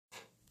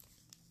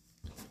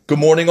Good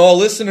morning, all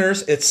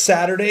listeners. It's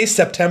Saturday,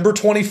 September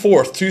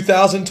 24th,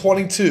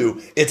 2022.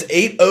 It's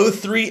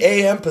 8:03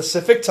 a.m.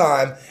 Pacific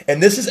time,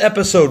 and this is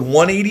episode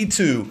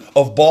 182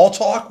 of Ball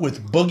Talk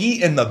with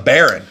Boogie and the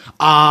Baron.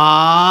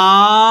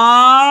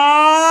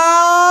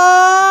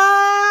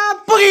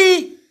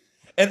 Boogie!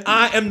 And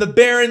I am the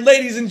Baron.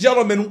 Ladies and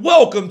gentlemen,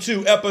 welcome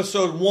to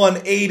episode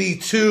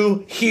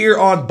 182 here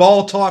on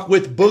Ball Talk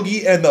with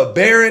Boogie and the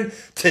Baron.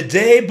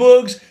 Today,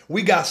 Boogs,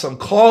 we got some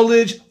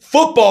college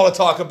football to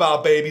talk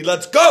about, baby.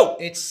 Let's go.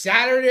 It's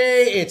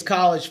Saturday. It's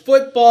college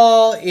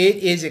football. It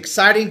is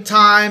exciting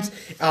times.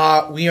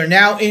 We are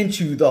now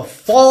into the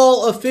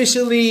fall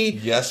officially.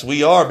 Yes,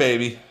 we are,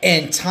 baby.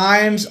 And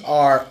times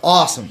are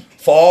awesome.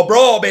 Fall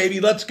brawl, baby.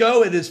 Let's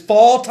go. It is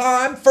fall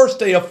time. First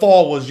day of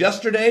fall was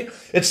yesterday.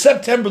 It's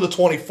September the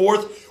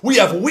 24th. We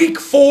have week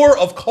 4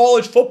 of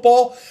college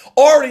football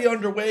already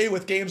underway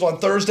with games on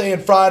Thursday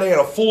and Friday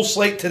and a full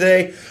slate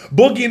today.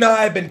 Boogie and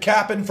I have been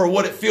capping for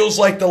what it feels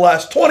like the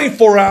last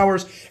 24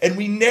 hours, and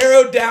we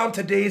narrowed down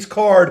today's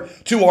card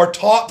to our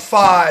top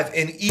 5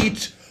 in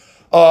each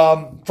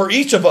for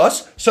each of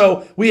us.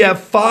 So we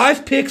have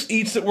 5 picks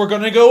each that we're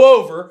going to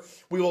go over.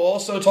 We will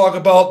also talk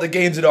about the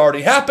games that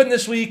already happened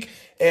this week,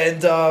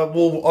 and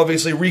we'll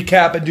obviously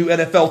recap and do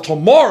NFL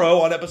tomorrow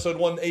on episode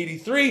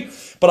 183.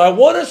 But I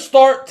want to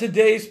start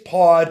today's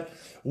pod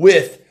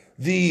with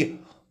the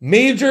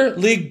Major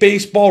League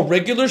Baseball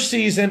regular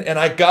season, and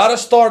I got to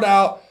start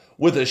out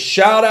with a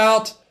shout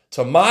out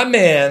to my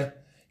man,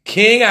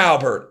 King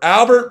Albert.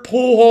 Albert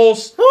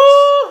Pujols,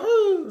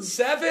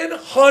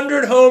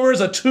 700 homers,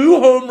 a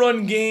 2-home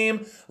run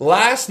game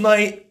last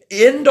night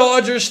in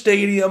Dodger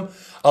Stadium.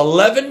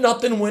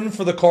 11-0 win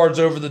for the Cards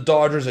over the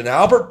Dodgers, and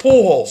Albert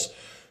Pujols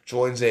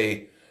joins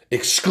a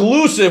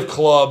exclusive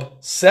club,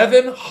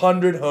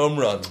 700 home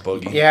runs,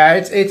 Boogie. Yeah,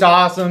 it's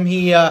awesome.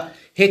 He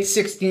hit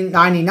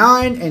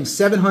 1699 and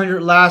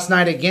 700 last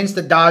night against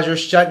the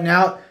Dodgers, shutting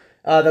out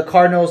the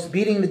Cardinals,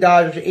 beating the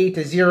Dodgers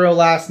 8-0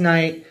 last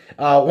night.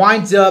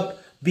 Winds up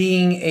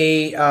being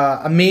a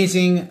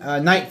amazing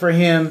night for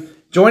him,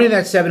 joining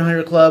that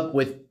 700 club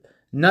with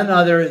none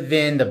other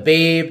than the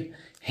Babe,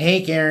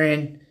 Hank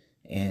Aaron,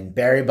 and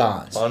Barry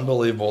Bonds.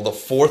 Unbelievable. The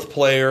 4th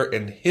player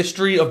in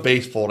history of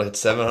baseball to hit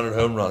 700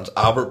 home runs,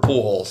 Albert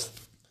Pujols.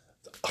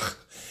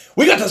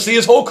 We got to see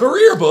his whole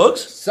career, Boogs.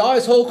 Saw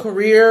his whole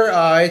career.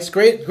 It's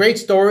great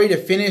story to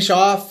finish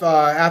off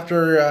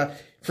after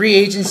free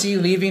agency,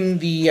 leaving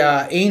the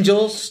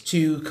Angels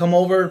to come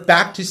over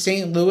back to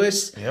St.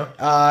 Louis.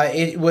 Yeah.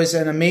 It was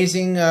an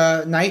amazing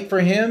night for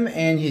him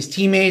and his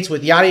teammates,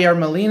 with Yadier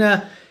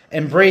Molina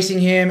embracing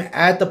him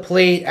at the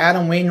plate,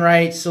 Adam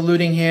Wainwright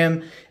saluting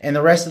him, and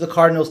the rest of the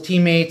Cardinals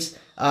teammates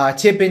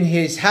tipping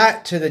his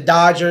hat to the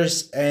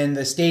Dodgers and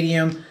the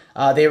stadium.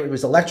 It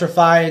was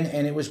electrifying,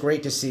 and it was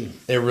great to see.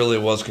 It really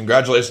was.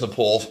 Congratulations to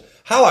Pujols.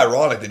 How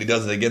ironic that he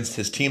does it against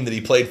his team that he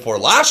played for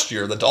last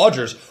year, the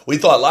Dodgers. We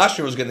thought last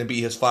year was going to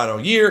be his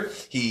final year.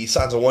 He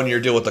signs a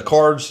 1-year deal with the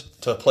Cards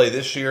to play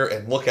this year,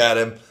 and look at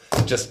him,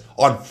 just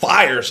on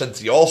fire since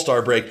the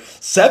All-Star break.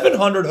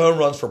 700 home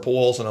runs for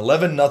Pujols, an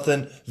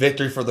 11-0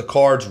 victory for the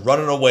Cards,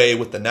 running away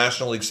with the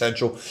National League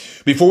Central.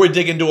 Before we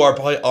dig into our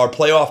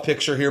playoff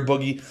picture here,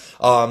 Boogie,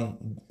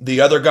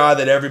 the other guy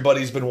that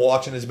everybody's been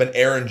watching has been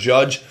Aaron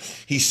Judge.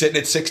 He's sitting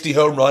at 60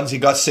 home runs. He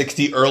got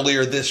 60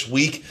 earlier this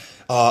week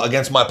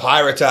against my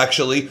Pirates,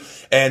 actually.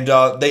 And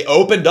they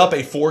opened up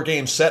a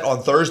 4-game set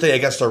on Thursday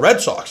against the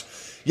Red Sox.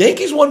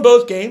 Yankees won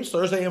both games,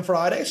 Thursday and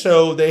Friday,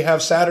 so they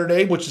have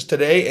Saturday, which is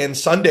today, and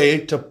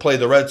Sunday to play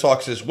the Red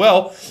Sox as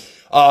well.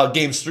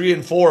 Games 3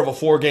 and 4 of a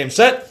 4-game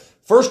set.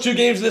 First 2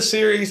 games of this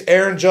series,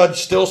 Aaron Judge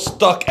still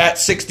stuck at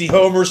 60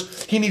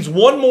 homers. He needs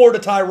 1 more to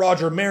tie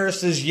Roger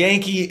Maris's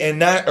Yankee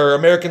and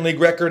American League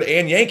record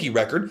and Yankee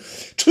record.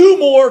 2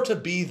 more to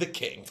be the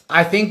king.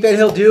 I think that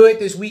he'll do it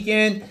this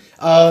weekend.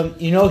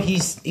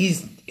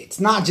 It's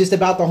not just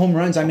about the home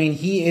runs. I mean,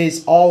 he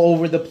is all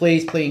over the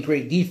place, playing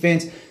great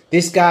defense.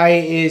 This guy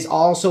is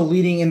also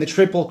leading in the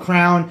Triple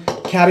Crown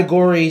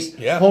categories,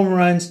 home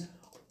runs,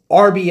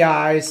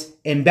 RBIs,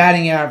 and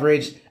batting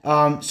average.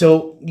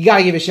 So you got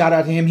to give a shout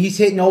out to him. He's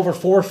hitting over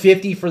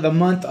 450 for the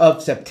month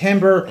of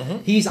September.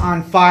 He's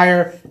on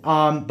fire.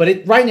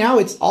 But right now,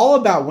 it's all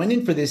about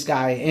winning for this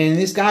guy. And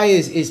this guy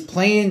is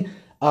playing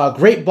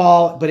great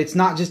ball, but it's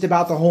not just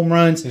about the home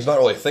runs. He's not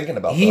really thinking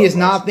about it. He is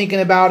not thinking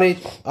about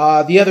it.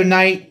 The other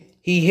night,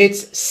 he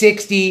hits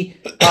 60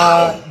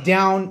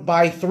 down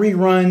by 3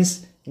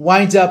 runs.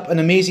 Winds up an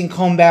amazing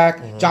comeback.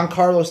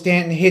 Giancarlo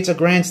Stanton hits a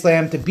grand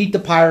slam to beat the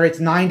Pirates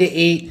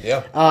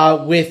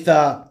 9-8. With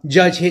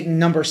Judge hitting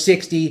number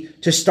 60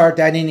 to start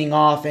that inning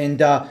off,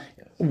 and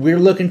we're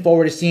looking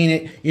forward to seeing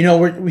it. You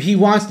know, he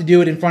wants to do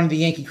it in front of the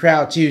Yankee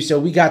crowd too. So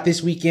we got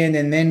this weekend,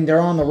 and then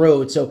they're on the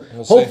road. So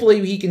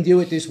hopefully he can do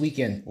it this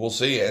weekend. We'll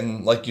see.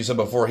 And like you said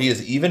before, he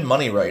is even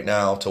money right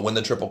now to win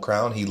the Triple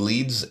Crown. He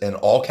leads in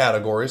all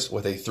categories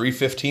with a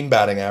 .315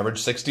 batting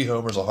average, 60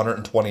 homers,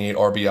 128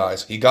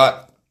 RBIs. He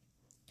got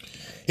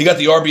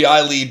the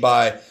RBI lead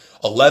by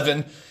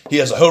 11. He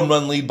has a home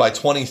run lead by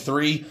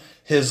 23.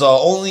 His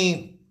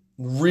only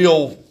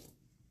real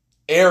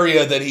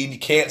area that he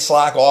can't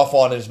slack off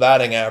on his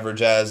batting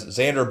average, as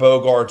Xander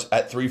Bogaerts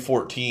at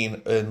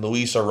 314 and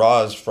Luis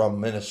Arraez from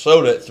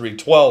Minnesota at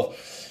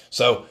 312.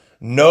 So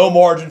no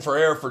margin for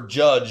error for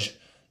Judge.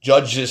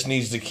 Judge just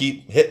needs to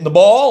keep hitting the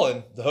ball,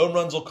 and the home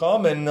runs will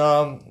come. And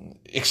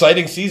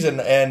exciting season.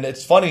 And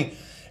it's funny,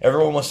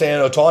 everyone was saying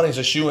Ohtani's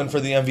a shoo-in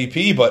for the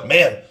MVP, but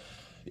man,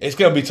 it's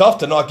going to be tough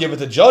to not give it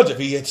to Judge if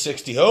he hits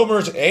 60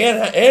 homers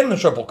and the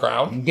Triple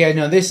Crown. Yeah,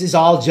 no, this is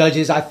all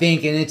Judges, I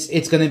think, and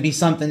it's going to be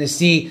something to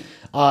see.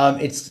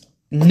 It's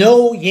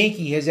no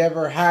Yankee has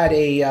ever had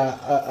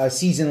a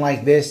season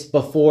like this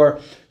before,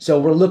 so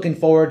we're looking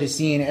forward to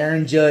seeing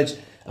Aaron Judge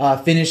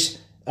finish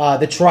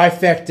the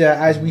trifecta,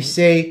 as we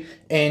say,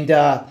 and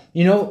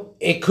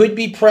it could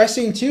be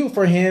pressing too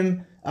for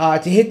him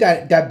to hit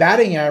that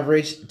batting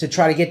average to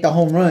try to get the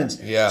home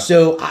runs. Yeah.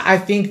 So I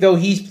think, though,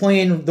 he's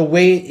playing the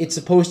way it's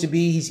supposed to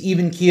be. He's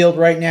even-keeled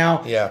right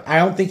now. Yeah. I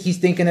don't think he's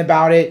thinking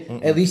about it.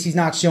 At least he's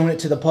not showing it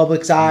to the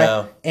public's eye.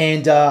 No.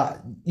 And,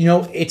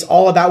 it's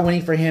all about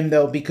winning for him,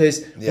 though,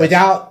 because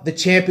without the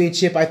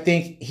championship, I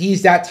think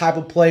he's that type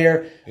of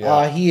player.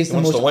 Yeah. He is the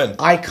wants most to win.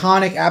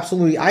 iconic,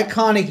 absolutely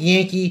iconic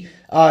Yankee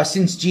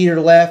since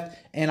Jeter left.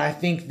 And I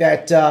think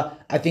that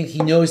he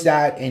knows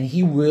that, and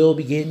he will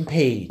be getting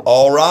paid.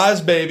 All rise,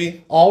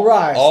 baby. All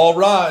rise. All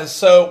rise.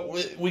 So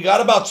we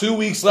got about 2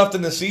 weeks left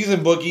in the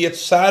season, Boogie.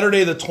 It's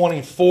Saturday the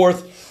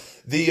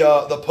 24th.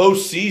 The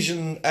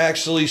postseason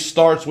actually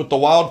starts with the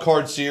wild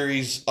card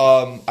series,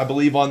 I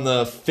believe, on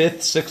the 5th,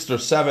 6th, or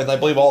 7th. I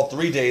believe all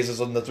 3 days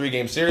is when the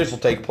 3-game series will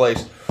take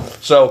place.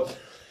 So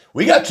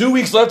we got 2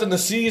 weeks left in the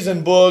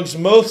season, Boogs.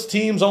 Most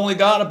teams only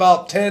got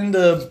about 10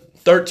 to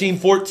 13,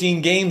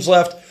 14 games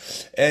left.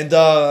 And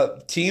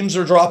teams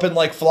are dropping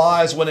like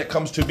flies when it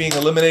comes to being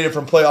eliminated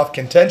from playoff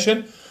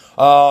contention.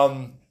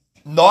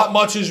 Not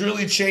much has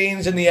really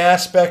changed in the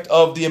aspect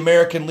of the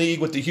American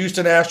League, with the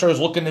Houston Astros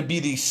looking to be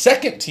the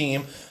second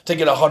team to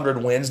get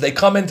 100 wins. They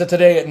come into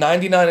today at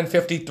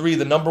 99-53,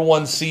 the number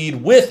 1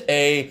 seed, with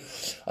a,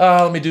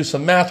 let me do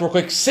some math real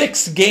quick,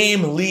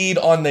 6-game lead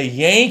on the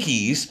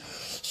Yankees.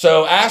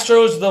 So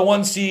Astros, the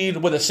 1 seed,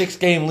 with a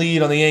 6-game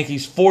lead on the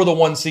Yankees for the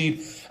 1 seed.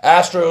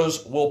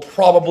 Astros will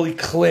probably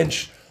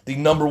clinch the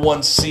number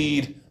 1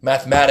 seed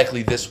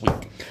mathematically this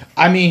week.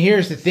 I mean,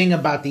 here's the thing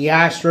about the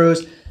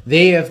Astros.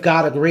 They have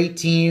got a great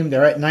team.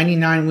 They're at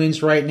 99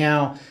 wins right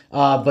now.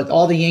 But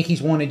all the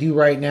Yankees want to do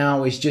right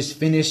now is just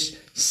finish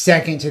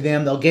second to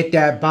them. They'll get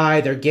that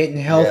bye. They're getting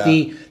healthy.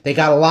 Yeah. They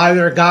got a lot of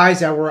their guys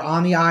that were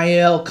on the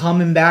IL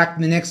coming back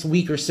in the next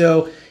week or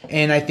so.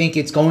 And I think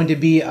it's going to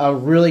be a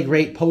really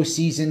great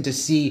postseason to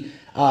see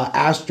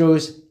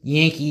Astros,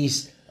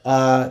 Yankees,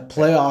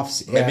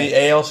 playoffs. Maybe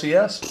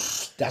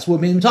ALCS? That's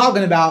what we've been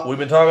talking about. We've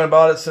been talking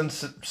about it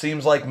since it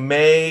seems like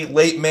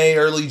late May,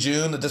 early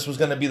June, that this was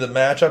going to be the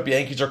matchup.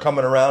 Yankees are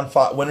coming around,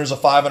 winners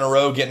of 5 in a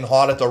row, getting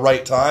hot at the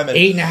right time. And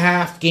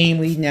 8.5 game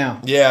lead now.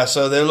 Yeah,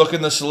 so they're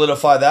looking to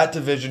solidify that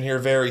division here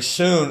very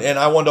soon. And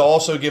I want to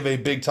also give a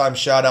big-time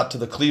shout-out to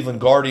the Cleveland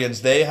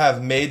Guardians. They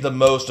have made the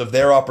most of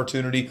their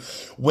opportunity,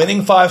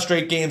 winning 5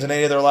 straight games in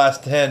 8 of their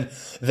last 10.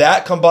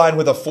 That combined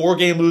with a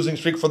 4-game losing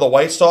streak for the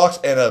White Sox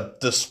and a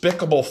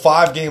despicable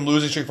 5-game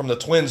losing streak from the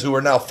Twins, who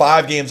are now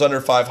 5 games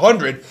under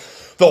 500.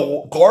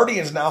 The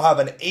Guardians now have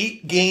an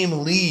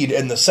 8-game lead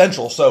in the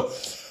Central. So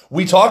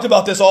we talked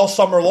about this all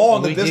summer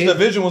long, that this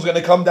division was going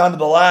to come down to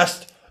the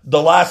last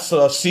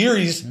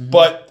series,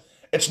 but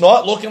it's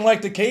not looking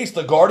like the case.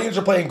 The Guardians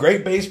are playing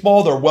great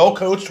baseball. They're well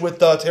coached with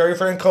Terry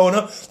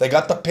Francona. They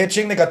got the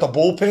pitching. They got the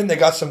bullpen. They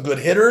got some good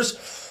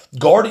hitters.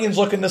 Guardians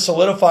looking to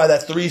solidify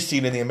that 3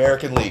 seed in the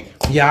American League.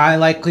 Yeah, I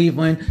like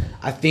Cleveland.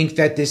 I think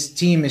that this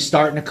team is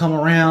starting to come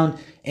around,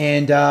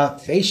 and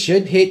they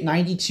should hit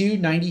 92,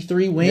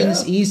 93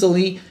 wins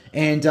easily.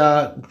 And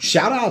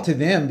shout out to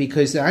them,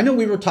 because I know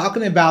we were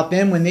talking about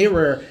them when they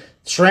were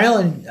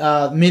trailing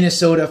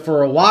Minnesota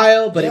for a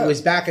while, but it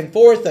was back and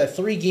forth, a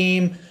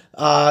 3-game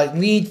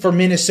lead for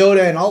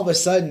Minnesota, and all of a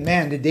sudden,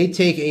 man, did they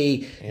take a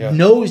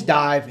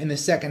nosedive in the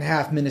second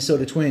half,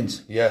 Minnesota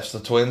Twins. Yes, the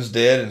Twins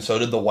did, and so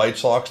did the White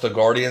Sox. The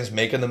Guardians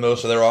making the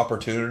most of their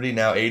opportunity,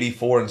 now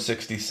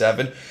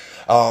 84-67.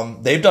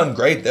 They've done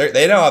great.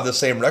 They now have the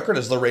same record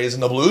as the Rays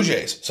and the Blue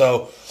Jays.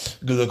 So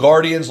the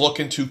Guardians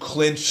looking to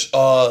clinch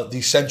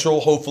the Central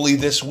hopefully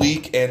this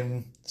week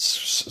and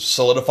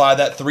solidify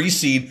that 3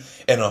 seed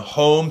in a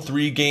home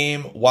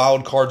 3-game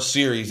wild card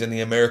series in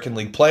the American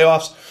League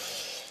playoffs.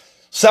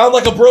 Sound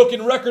like a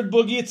broken record,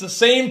 Boogie. It's the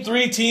same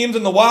 3 teams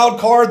in the wild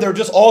card. They're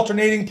just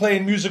alternating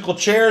playing musical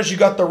chairs. You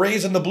got the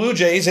Rays and the Blue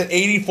Jays at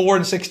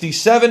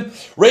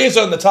 84-67. Rays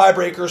are in the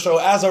tiebreaker, so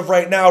as of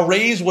right now,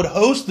 Rays would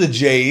host the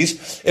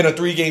Jays in a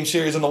 3-game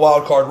series in the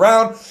wild card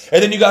round.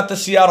 And then you got the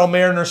Seattle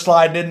Mariners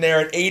sliding in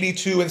there at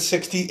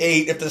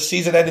 82-68. If the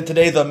season ended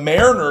today, the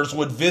Mariners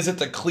would visit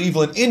the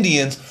Cleveland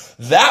Indians.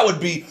 That would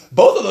be,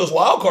 both of those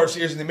wild card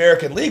series in the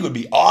American League would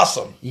be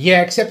awesome.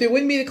 Yeah, except it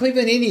wouldn't be the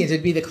Cleveland Indians.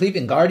 It'd be the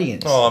Cleveland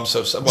Guardians. Oh,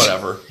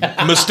 whatever.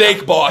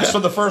 Mistake, boss. For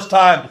the first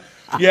time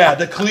Yeah,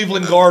 the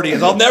Cleveland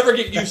Guardians. I'll never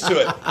get used to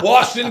it.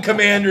 Washington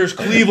Commanders,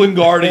 Cleveland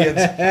Guardians.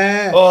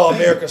 Oh,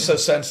 America's so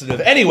sensitive.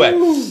 Anyway,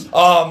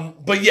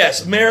 but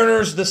yes,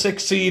 Mariners, the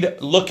 6th seed,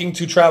 looking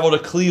to travel to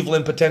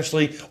Cleveland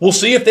potentially. We'll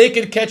see if they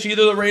can catch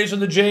either the Rays or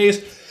the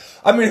Jays.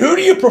 I mean, who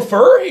do you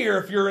prefer here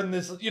if you're in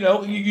this, you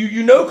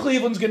know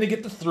Cleveland's going to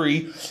get the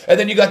 3, and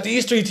then you got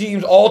these 3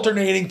 teams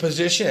alternating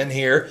position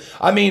here.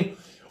 I mean,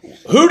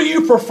 who do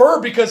you prefer?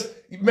 Because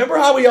remember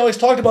how we always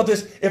talked about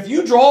this? If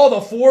you draw the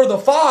 4 or the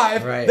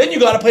 5, right, then you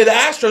got to play the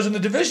Astros in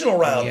the divisional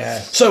round. Yeah.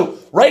 So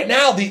right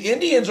now, the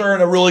Indians are in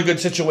a really good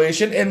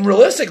situation, and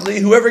realistically,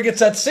 whoever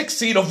gets that 6th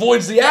seed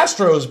avoids the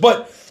Astros.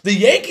 But the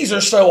Yankees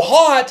are so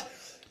hot.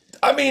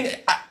 I mean,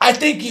 I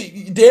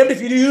think damned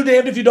if you do,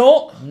 damned if you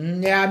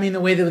don't. Yeah, I mean, the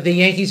way that the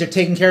Yankees are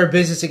taking care of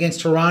business against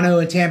Toronto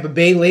and Tampa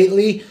Bay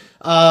lately,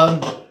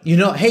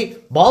 hey,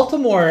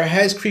 Baltimore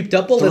has creeped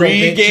up a little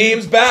bit. 3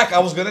 games back. I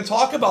was going to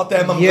talk about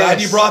them. I'm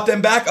glad you brought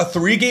them back. A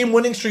 3-game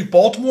winning streak.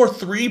 Baltimore,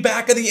 3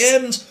 back of the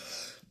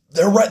M's.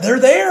 They're right. They're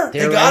there.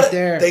 They got it.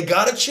 There. They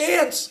got a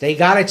chance. They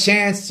got a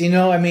chance.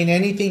 I mean,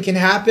 anything can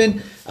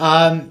happen.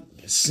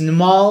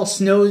 Small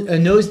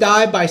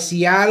nosedive by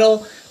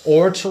Seattle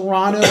or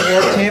Toronto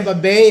or Tampa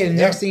Bay, and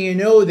next thing you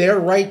know, they're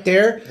right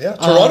there. Yeah,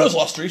 Toronto's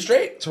lost 3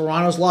 straight.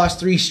 Toronto's lost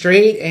 3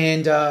 straight,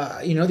 and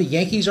the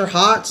Yankees are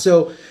hot.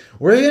 So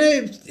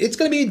it's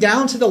gonna be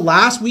down to the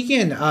last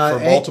weekend for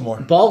Baltimore.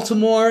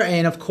 Baltimore,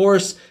 and of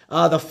course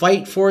the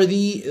fight for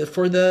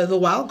the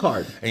wild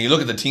card. And you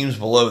look at the teams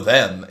below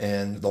them,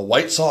 and the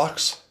White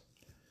Sox,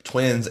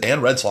 Twins,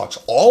 and Red Sox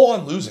all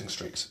on losing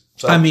streaks.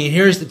 So, I mean,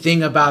 here's the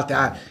thing about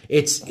that: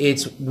 it's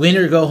win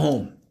or go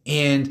home.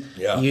 And,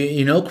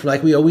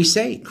 like we always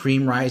say,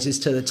 cream rises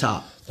to the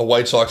top. The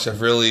White Sox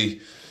have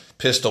really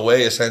pissed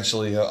away,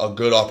 essentially, a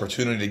good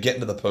opportunity to get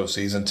into the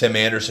postseason. Tim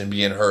Anderson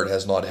being hurt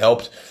has not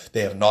helped.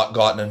 They have not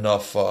gotten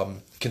enough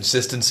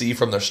consistency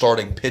from their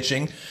starting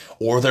pitching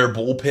or their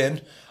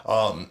bullpen.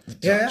 I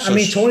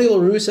mean, Tony La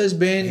Russa has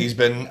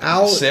been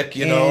out sick,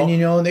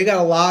 and they got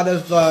a lot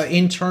of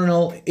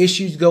internal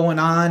issues going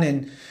on,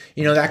 and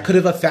that could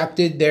have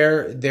affected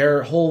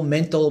their whole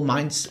mental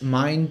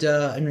mind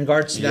in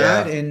regards to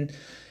that, and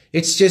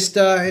it's just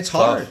it's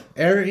hard.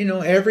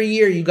 Every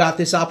year you got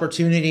this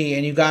opportunity,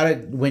 and you got to,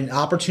 when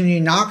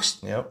opportunity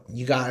knocks,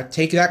 you got to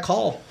take that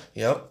call.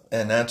 Yep,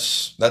 and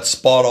that's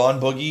spot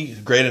on,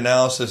 Boogie. Great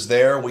analysis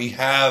there. We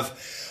have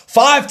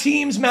 5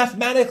 teams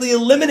mathematically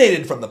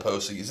eliminated from the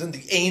postseason: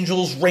 the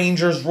Angels,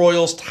 Rangers,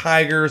 Royals,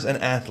 Tigers,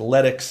 and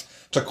Athletics.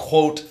 To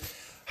quote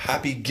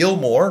Happy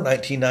Gilmore,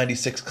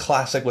 1996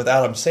 classic with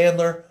Adam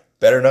Sandler.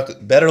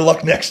 Better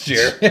luck next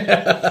year.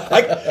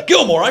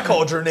 Gilmore, I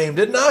called your name,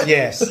 didn't I?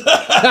 Yes.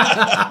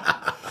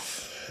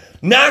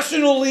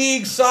 National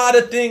League side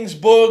of things,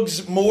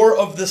 Boogs, more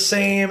of the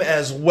same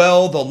as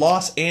well. The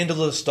Los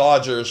Angeles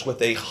Dodgers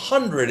with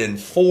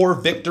 104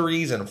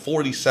 victories and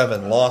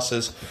 47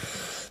 losses.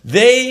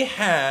 They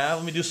have,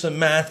 let me do some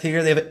math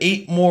here, they have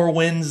 8 more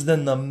wins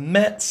than the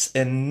Mets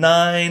and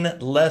 9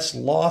 less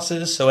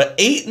losses. So an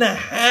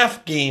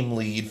 8.5 game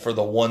lead for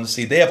the 1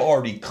 seed. They have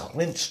already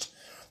clinched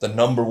the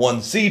number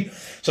 1 seed.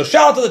 So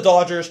shout out to the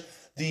Dodgers.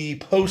 The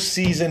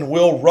postseason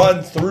will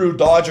run through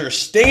Dodger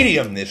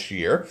Stadium this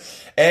year.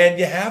 And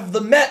you have the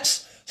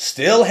Mets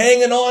still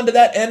hanging on to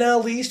that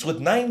NL East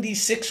with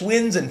 96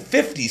 wins and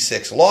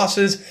 56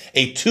 losses.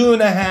 A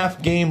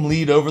 2.5 game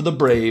lead over the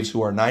Braves,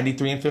 who are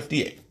 93 and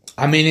 58.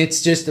 I mean,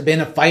 it's just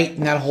been a fight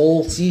in that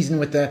whole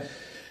season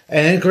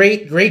and a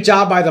great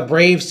job by the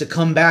Braves to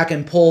come back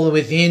and pull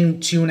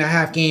within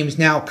 2.5 games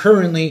now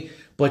currently,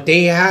 but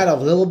they had a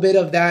little bit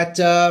of that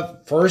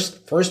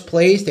first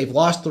place. They've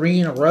lost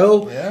 3 in a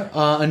row,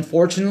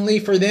 unfortunately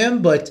for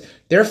them, but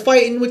they're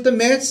fighting with the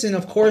Mets, and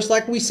of course,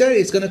 like we said,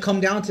 it's going to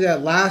come down to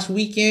that last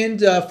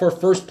weekend for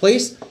first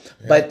place,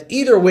 but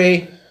either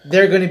way,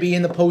 they're going to be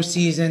in the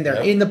postseason.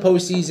 They're in the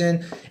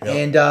postseason,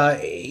 and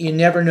you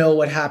never know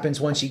what happens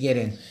once you get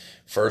in.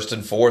 First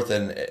and fourth,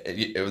 and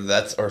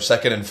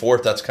second and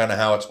fourth. That's kind of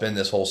how it's been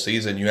this whole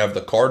season. You have the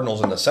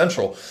Cardinals in the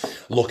Central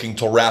looking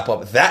to wrap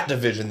up that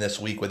division this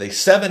week with a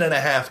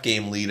 7.5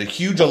 game lead, a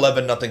huge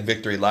 11-0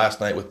 victory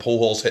last night with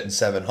Pujols hitting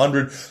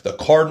 700. The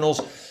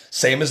Cardinals,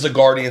 same as the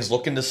Guardians,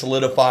 looking to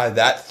solidify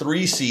that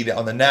 3 seed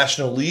on the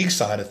National League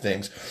side of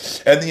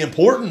things. And the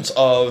importance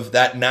of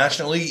that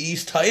National League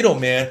East title,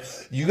 man.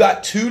 You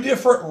got 2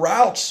 different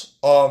routes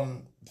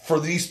for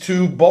these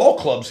 2 ball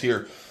clubs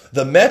here.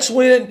 The Mets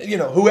win,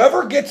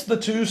 whoever gets the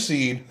 2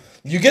 seed,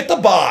 you get the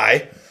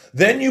bye.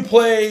 Then you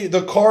play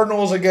the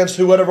Cardinals against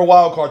whatever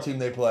wild card team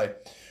they play.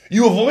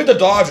 You avoid the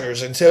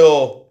Dodgers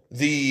until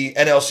the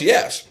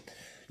NLCS.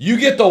 You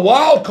get the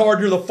wild card,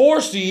 you're the 4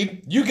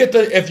 seed.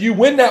 If you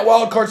win that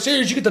wild card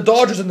series, you get the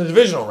Dodgers in the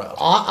divisional round.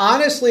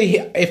 Honestly,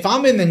 if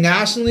I'm in the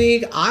National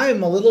League,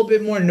 I'm a little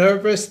bit more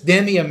nervous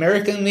than the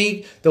American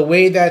League, the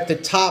way that the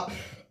top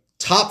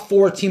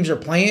 4 teams are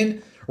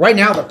playing. Right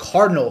now, the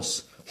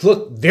Cardinals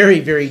look very,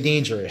 very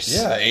dangerous.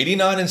 Yeah,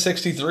 89 and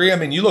 63. I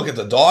mean, you look at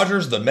the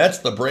Dodgers, the Mets,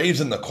 the Braves,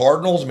 and the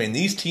Cardinals. I mean,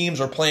 these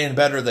teams are playing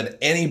better than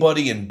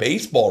anybody in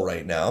baseball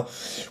right now.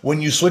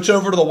 When you switch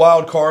over to the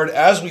wild card,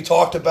 as we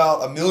talked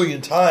about a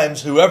million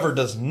times, whoever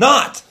does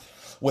not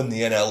win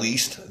the NL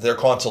East, their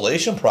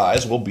consolation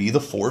prize will be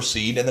the 4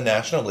 seed in the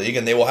National League,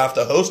 and they will have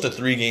to host a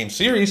 3-game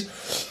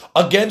series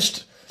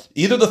against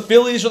either the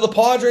Phillies or the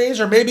Padres,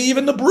 or maybe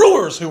even the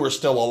Brewers, who are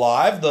still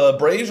alive. The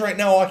Braves right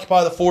now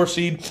occupy the 4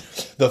 seed.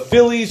 The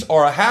Phillies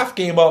are a half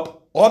game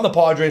up on the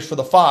Padres for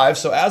the 5.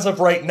 So as of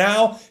right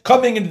now,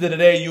 coming into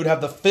today, you would have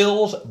the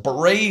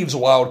Phils-Braves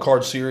wild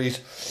card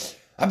series.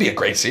 That'd be a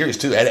great series,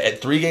 too. A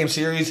 3-game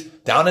series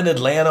down in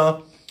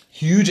Atlanta.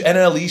 Huge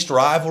NL East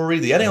rivalry.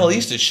 The NL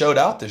East has showed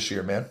out this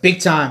year, man. Big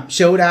time.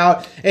 Showed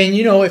out. And,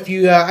 if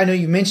you, I know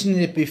you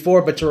mentioned it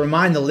before, but to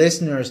remind the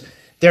listeners,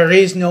 there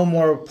is no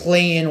more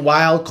play-in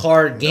wild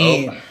card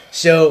game. Nope.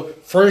 So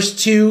first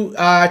 2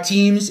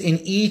 teams in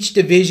each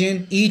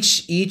division,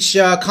 each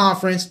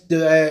conference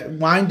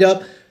wind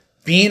up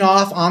being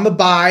off on the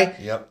bye.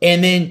 Yep.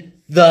 And then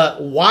the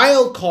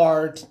wild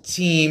card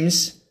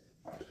teams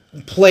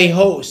play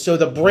host. So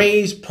the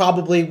Braves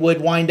probably would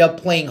wind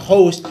up playing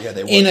host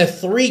in a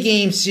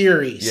 3-game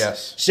series.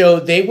 Yes. So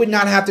they would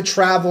not have to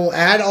travel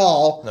at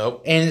all.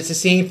 Nope. And it's the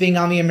same thing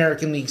on the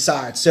American League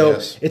side. So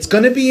it's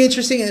going to be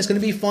interesting and it's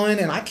going to be fun,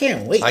 and I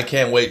can't wait. I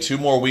can't wait. 2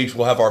 more weeks.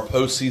 We'll have our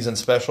postseason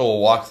special.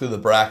 We'll walk through the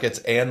brackets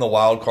and the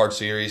wild card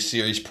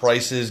series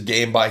prices,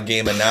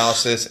 game-by-game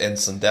analysis, and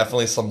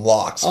definitely some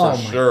locks for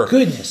sure. Oh, my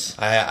goodness.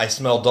 I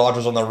smell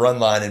Dodgers on the run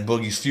line and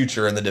Boogie's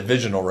future in the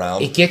divisional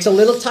round. It gets a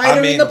little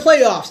tighter in the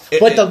playoffs.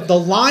 But the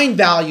line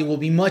value will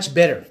be much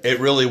better.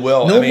 It really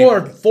will. No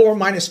more 4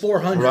 minus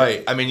 400.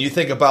 Right. I mean, you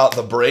think about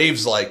the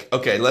Braves,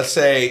 okay, let's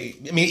say,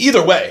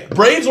 either way,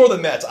 Braves or the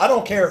Mets, I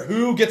don't care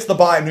who gets the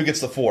bye and who gets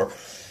the 4.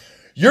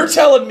 You're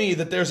telling me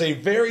that there's a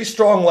very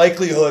strong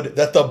likelihood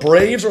that the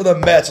Braves or the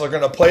Mets are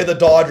going to play the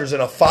Dodgers in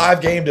a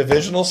 5-game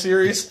divisional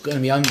series? It's going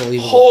to be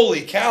unbelievable.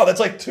 Holy cow. That's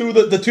like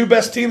the 2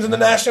 best teams in the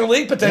National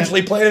League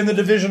potentially playing in the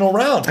divisional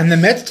round. And the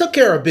Mets took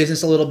care of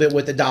business a little bit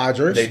with the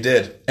Dodgers. They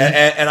did.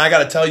 And I got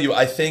to tell you,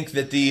 I think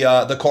that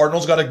the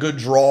Cardinals got a good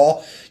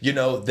draw.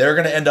 They're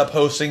going to end up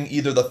hosting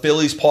either the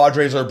Phillies,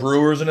 Padres, or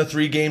Brewers in a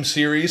 3-game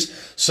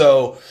series.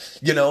 So,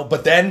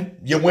 but then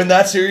you win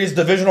that series,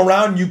 divisional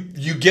round,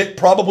 you get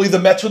probably the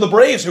Mets or the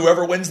Braves,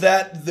 whoever gets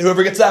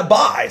that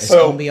bye. It's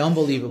going to be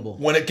unbelievable.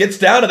 When it gets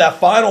down to that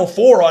final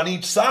 4 on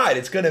each side,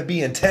 it's going to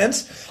be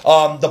intense.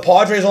 The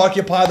Padres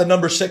occupy the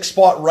number 6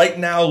 spot right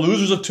now,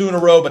 losers of 2 in a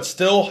row, but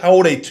still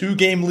hold a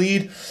 2-game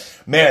lead.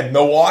 Man,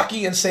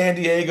 Milwaukee and San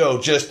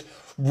Diego just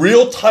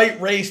real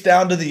tight race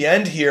down to the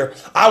end here.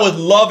 I would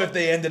love if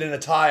they ended in a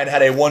tie and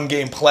had a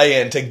 1-game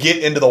play-in to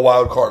get into the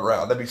wild card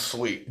round. That'd be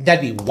sweet.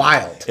 That'd be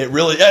wild. It'd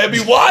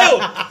be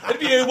wild.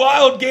 It'd be a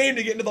wild game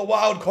to get into the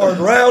wild card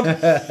round.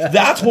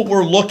 That's what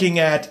we're looking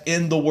at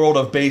in the world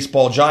of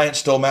baseball. Giants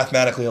still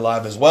mathematically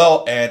alive as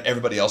well, and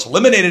everybody else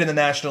eliminated in the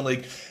National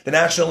League. The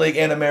National League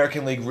and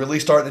American League really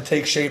starting to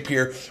take shape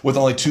here with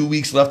only 2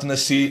 weeks left in the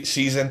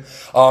season.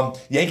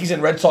 Yankees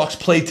and Red Sox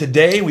play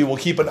today. We will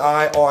keep an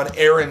eye on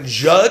Aaron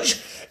Judge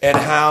and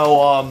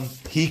how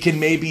he can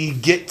maybe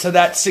get to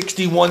that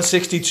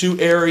 61-62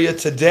 area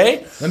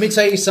today. Let me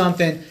tell you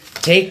something.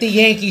 Take the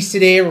Yankees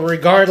today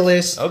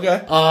regardless.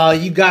 Okay.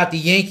 You got the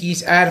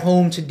Yankees at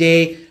home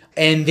today,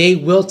 and they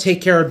will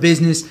take care of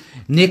business.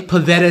 Nick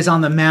Pavetta's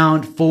on the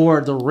mound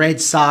for the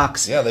Red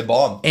Sox. Yeah, they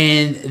bombed.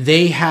 And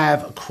they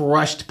have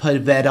crushed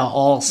Pavetta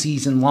all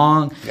season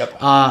long. Yep.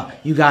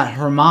 You got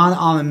Herman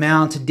on the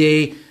mound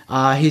today.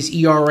 His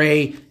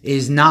ERA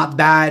is not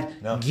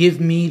bad. No. Give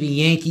me the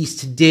Yankees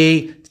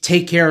today.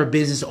 Take care of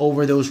business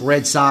over those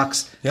Red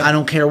Sox. Yep. I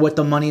don't care what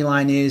the money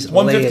line is.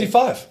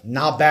 155.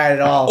 Not bad at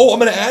all. Oh, I'm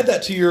going to add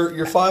that to your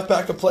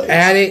 5-pack of plays.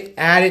 Add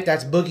it.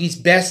 That's Boogie's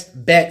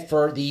best bet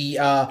for the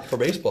for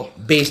baseball.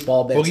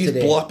 Baseball bets Boogie's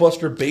today.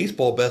 blockbuster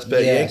baseball best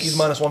bet. Yes. Yankees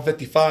minus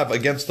 155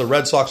 against the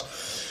Red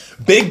Sox.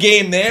 Big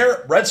game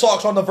there. Red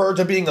Sox on the verge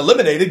of being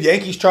eliminated.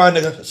 Yankees trying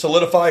to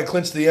solidify and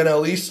clinch the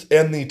NL East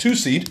and the 2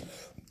 seed.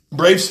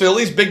 Braves,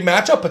 Phillies, big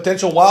matchup,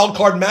 potential wild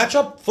card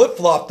matchup.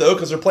 Flip-flop, though,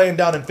 because they're playing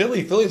down in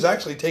Philly. Philly's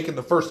actually taken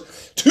the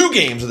first 2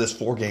 games of this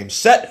 4-game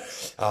set.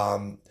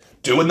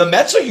 Doing the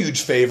Mets a huge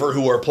favor,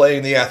 who are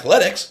playing the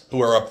Athletics,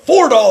 who are a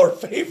 $4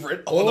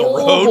 favorite on the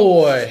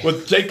road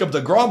with Jacob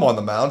deGrom on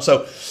the mound.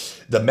 So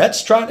the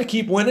Mets trying to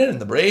keep winning, and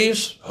the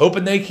Braves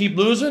hoping they keep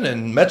losing,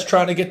 and Mets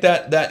trying to get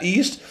that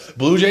East.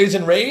 Blue Jays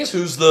and Rays,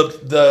 who's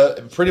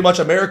the pretty much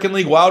American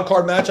League wild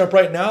card matchup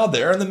right now.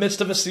 They're in the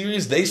midst of a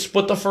series. They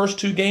split the first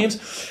 2 games.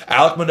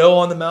 Alek Manoah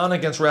on the mound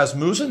against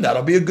Rasmussen.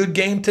 That'll be a good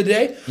game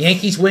today.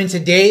 Yankees win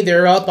today.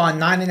 They're up on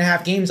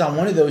 9.5 games on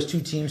one of those 2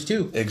 teams,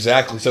 too.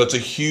 Exactly. So it's a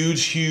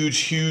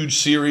huge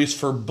series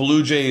for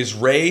Blue Jays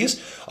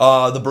Rays.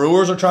 The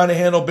Brewers are trying to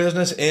handle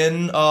business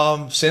in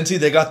Cincy.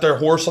 They got their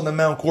horse on the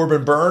mound,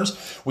 Corbin Burns.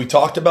 We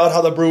talked about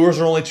how the Brewers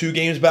are only 2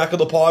 games back of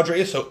the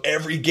Padres, so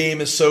every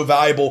game is so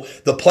valuable.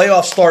 The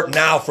playoffs start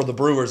now for the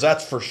Brewers,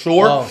 that's for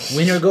sure. Oh,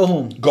 winner go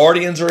home.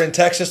 Guardians are in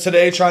Texas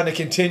today trying to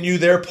continue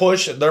their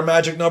push. Their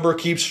magic number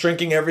keeps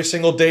shrinking every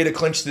single day to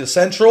clinch the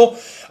Central.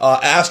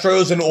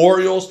 Astros and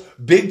Orioles,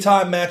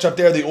 big-time matchup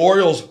there. The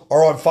Orioles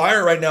are on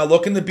fire right now,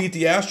 looking to beat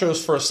the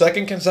Astros for a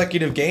second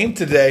consecutive game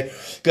today.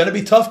 Going to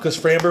be tough because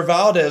Framber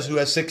Valdez, who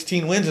has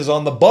 16 wins, is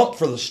on the bump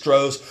for the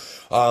Stros.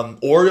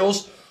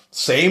 Orioles,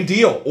 same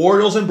deal.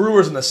 Orioles and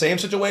Brewers in the same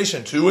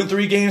situation. 2 and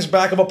 3 games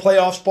back of a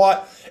playoff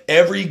spot.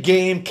 Every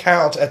game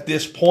counts at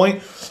this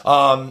point.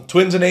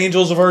 Twins and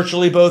Angels are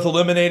virtually both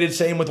eliminated.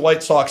 Same with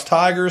White Sox,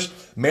 Tigers.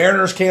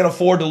 Mariners can't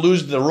afford to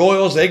lose to the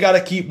Royals. They got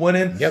to keep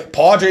winning. Yep.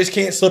 Padres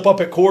can't slip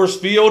up at Coors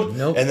Field.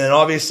 Nope. And then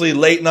obviously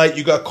late night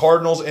you got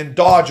Cardinals and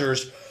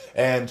Dodgers.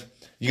 And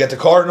you got the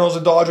Cardinals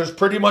and Dodgers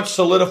pretty much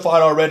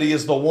solidified already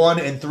as the 1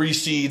 and 3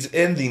 seeds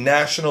in the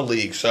National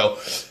League. So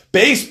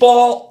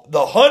baseball,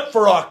 the hunt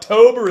for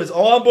October is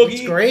on, Boogie.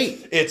 It's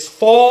great. It's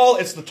fall.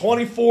 It's the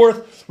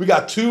 24th. We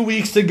got 2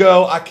 weeks to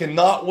go. I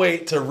cannot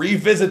wait to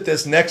revisit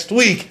this next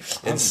week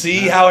and see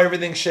how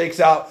everything shakes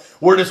out.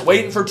 We're just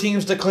waiting for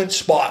teams to clinch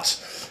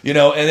spots.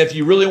 And if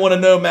you really want to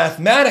know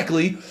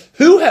mathematically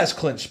who has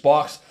clinched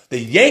spots, the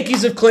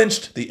Yankees have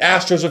clinched, the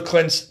Astros have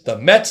clinched, the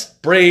Mets,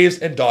 Braves,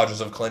 and Dodgers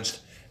have clinched.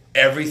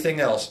 Everything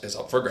else is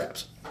up for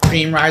grabs.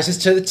 Cream rises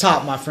to the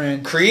top, my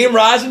friend. Cream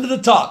rising to the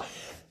top.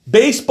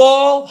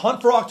 Baseball,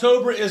 hunt for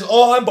October is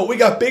on, but we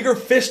got bigger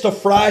fish to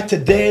fry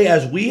today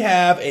as we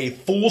have a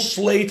full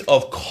slate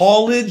of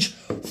college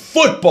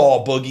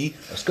football, Boogie.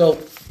 Let's go.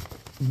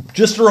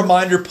 Just a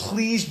reminder,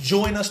 please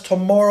join us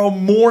tomorrow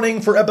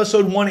morning for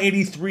episode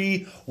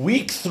 183,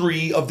 week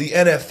 3 of the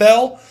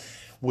NFL,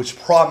 which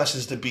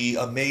promises to be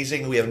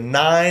amazing. We have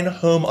 9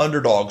 home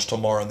underdogs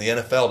tomorrow in the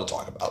NFL to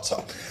talk about. So,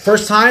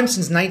 first time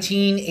since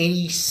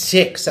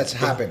 1986 that's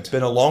happened. It's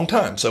been a long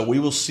time. So we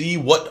will see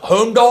what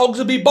home dogs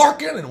will be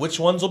barking and which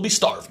ones will be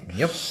starving.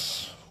 Yep.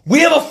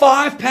 We have a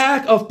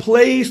 5-pack of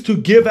plays to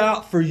give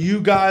out for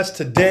you guys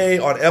today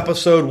on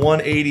episode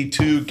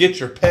 182.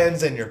 Get your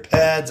pens and your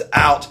pads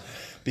out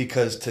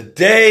because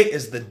today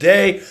is the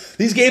day.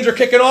 These games are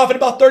kicking off in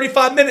about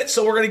 35 minutes,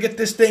 so we're going to get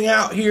this thing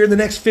out here in the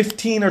next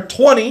 15 or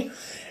 20.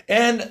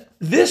 And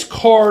this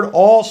card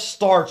all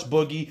starts,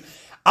 Boogie.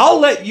 I'll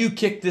let you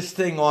kick this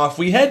thing off.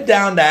 We head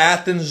down to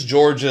Athens,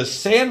 Georgia,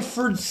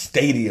 Sanford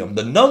Stadium,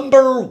 the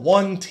number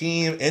 1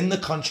 team in the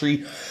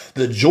country,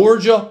 the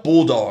Georgia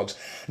Bulldogs.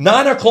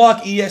 9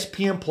 o'clock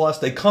ESPN Plus.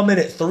 They come in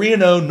at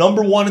 3-0,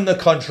 number 1 in the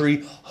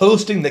country,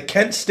 hosting the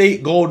Kent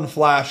State Golden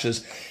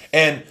Flashes.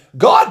 And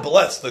God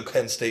bless the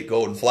Kent State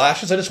Golden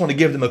Flashes. I just want to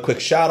give them a quick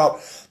shout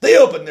out. They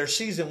opened their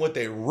season with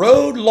a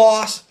road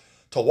loss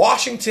to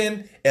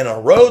Washington and a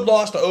road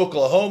loss to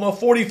Oklahoma,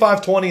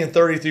 45-20 and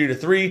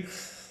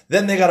 33-3.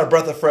 Then they got a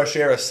breath of fresh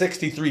air, a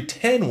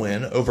 63-10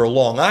 win over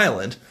Long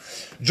Island.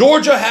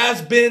 Georgia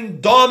has been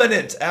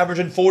dominant,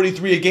 averaging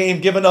 43 a game,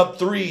 giving up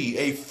 3.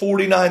 A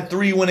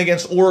 49-3 win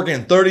against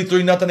Oregon,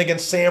 33-0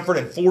 against Sanford,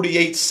 and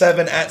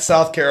 48-7 at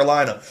South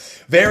Carolina.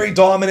 Very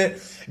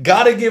dominant.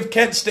 Got to give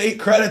Kent State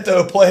credit,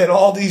 though, playing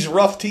all these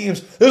rough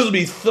teams. This will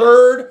be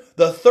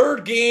the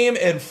third game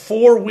in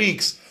 4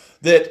 weeks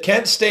that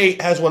Kent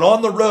State has went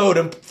on the road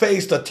and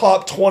faced a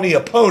top 20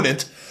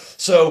 opponent.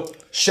 So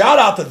shout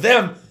out to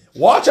them.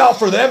 Watch out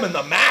for them in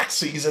the MAC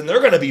season. They're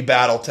going to be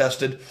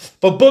battle-tested.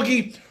 But,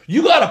 Boogie,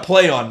 you got to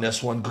play on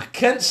this one.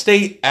 Kent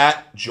State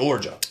at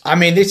Georgia. I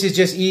mean, this is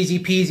just easy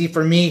peasy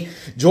for me.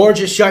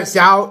 Georgia shuts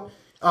out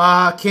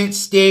Kent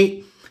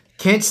State.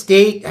 Kent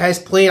State has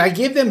played. I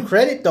give them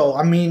credit, though.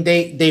 I mean,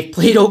 they've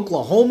played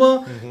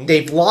Oklahoma. Mm-hmm.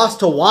 They've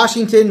lost to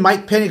Washington.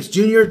 Mike Penix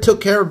Jr.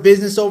 took care of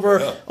business over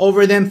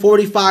them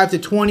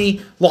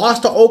 45-20.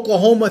 Lost to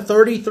Oklahoma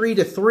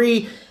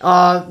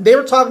 33-3. They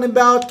were talking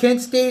about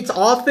Kent State's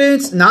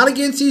offense. Not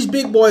against these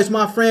big boys,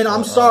 my friend.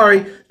 I'm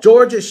sorry.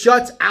 Georgia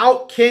shuts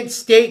out Kent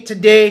State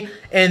today,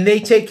 and they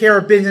take care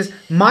of business.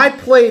 My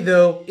play,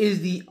 though, is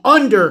the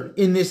under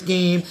in this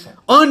game.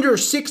 Under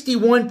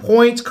 61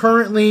 points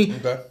currently.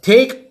 Okay.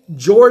 Take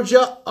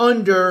Georgia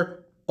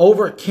under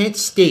over Kent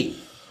State.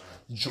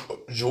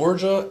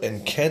 Georgia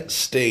and Kent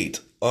State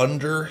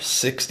under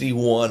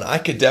 61. I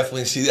could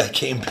definitely see that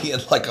game being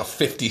like a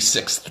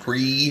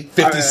 56-3,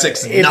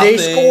 56-0. If they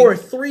score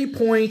 3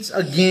 points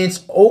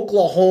against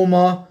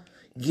Oklahoma,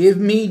 give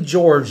me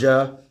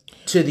Georgia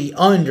to the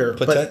under.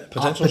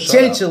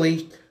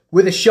 Potentially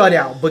with a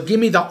shutout. But give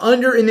me the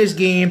under in this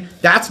game.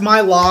 That's my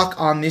lock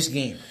on this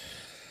game.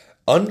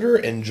 Under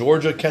in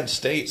Georgia, Kent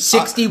State.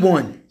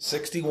 61.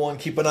 61.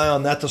 Keep an eye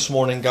on that this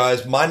morning,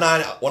 guys. One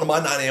of my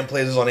 9 a.m.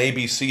 plays is on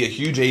ABC, a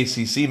huge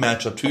ACC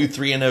matchup. 2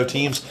 3-0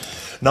 teams.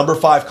 Number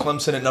 5,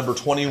 Clemson at number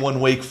 21,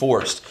 Wake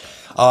Forest.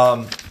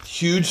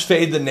 Huge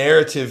fade the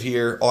narrative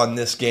here on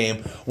this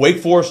game. Wake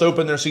Forest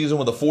opened their season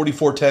with a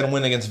 44-10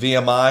 win against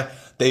VMI.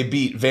 They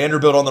beat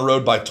Vanderbilt on the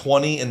road by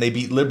 20, and they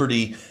beat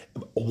Liberty.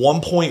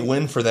 1-point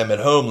win for them at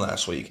home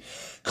last week.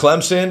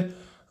 Clemson,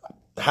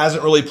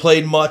 hasn't really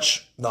played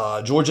much.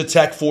 Georgia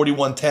Tech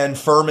 41-10,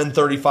 Furman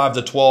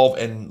 35-12,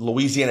 and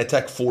Louisiana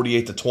Tech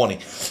 48-20.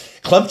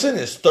 Clemson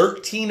is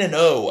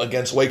 13-0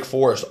 against Wake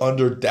Forest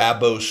under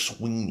Dabo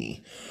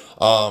Swinney.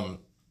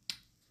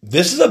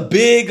 This is a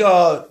big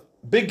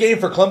game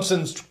for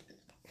Clemson's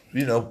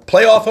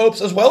playoff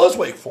hopes as well as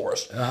Wake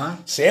Forest.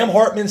 Sam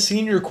Hartman,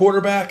 senior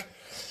quarterback.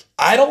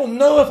 I don't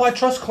know if I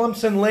trust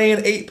Clemson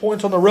laying 8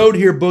 points on the road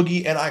here,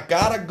 Boogie, and I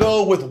got to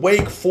go with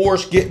Wake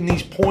Forest getting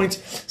these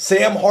points.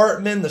 Sam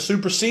Hartman, the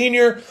super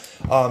senior,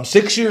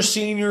 6-year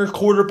senior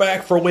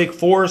quarterback for Wake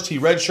Forest. He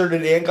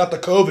redshirted and got the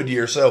COVID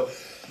year, so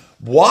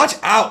watch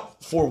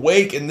out for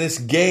Wake in this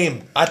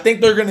game. I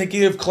think they're going to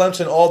give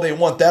Clemson all they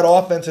want. That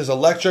offense is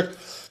electric.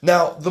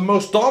 Now, the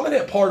most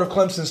dominant part of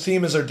Clemson's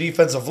team is their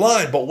defensive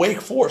line, but Wake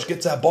Forest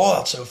gets that ball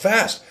out so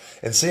fast.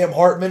 And Sam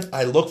Hartman,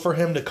 I look for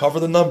him to cover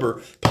the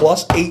number,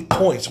 plus 8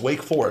 points.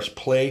 Wake Forest,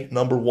 play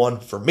number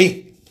 1 for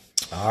me.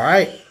 All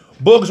right.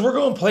 Boogs, we're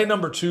going play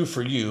number 2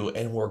 for you,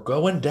 and we're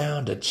going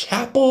down to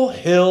Chapel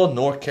Hill,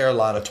 North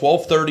Carolina,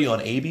 12:30 on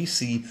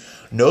ABC.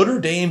 Notre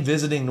Dame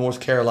visiting North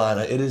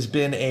Carolina. It has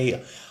been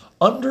a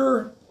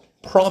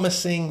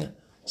under-promising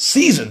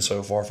season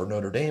so far for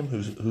Notre Dame,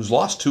 who's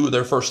lost 2 of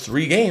their first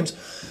 3 games.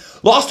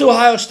 Lost to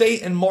Ohio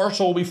State and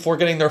Marshall before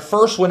getting their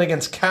first win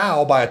against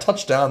Cal by a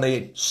touchdown.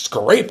 They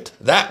scraped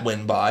that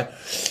win by.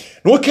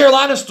 North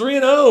Carolina's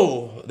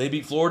 3-0. They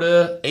beat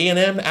Florida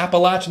A&M,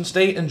 Appalachian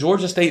State, and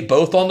Georgia State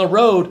both on the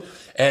road.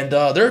 And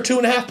they're a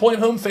 2.5-point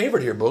home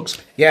favorite here, Books.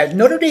 Yeah,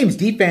 Notre Dame's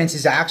defense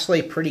is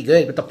actually pretty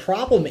good, but the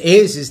problem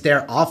is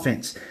their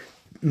offense.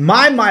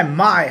 My,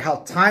 how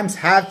times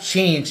have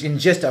changed in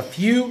just a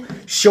few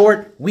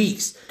short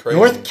weeks. Crazy.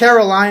 North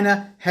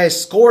Carolina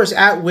has scores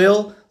at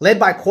will, led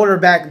by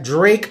quarterback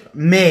Drake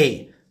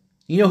May.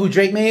 You know who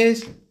Drake May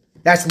is?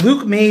 That's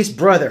Luke May's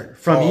brother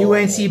from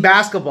UNC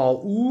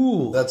basketball.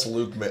 Ooh. That's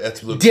Luke May.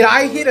 That's Luke. Did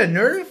I hit a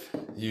nerve?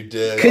 You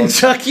did.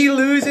 Kentucky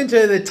losing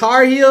to the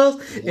Tar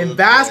Heels in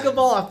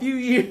basketball a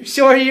few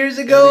short years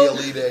ago. In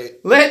the Elite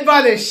Eight. Led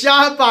by the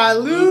shot by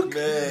Luke.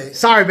 May.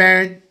 Sorry,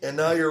 Baron. And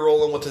now you're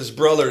rolling with his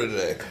brother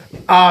today.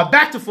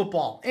 Back to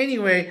football.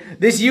 Anyway,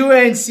 this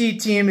UNC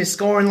team is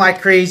scoring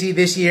like crazy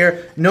this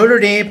year. Notre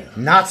Dame,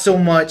 not so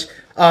much.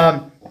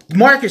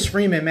 Marcus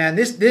Freeman, man,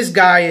 this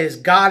guy has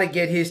got to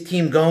get his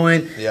team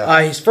going.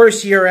 Yeah. His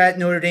first year at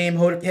Notre Dame,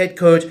 head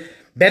coach.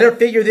 Better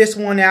figure this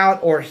one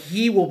out or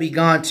he will be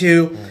gone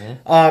too.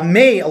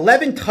 May,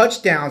 11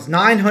 touchdowns,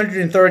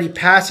 930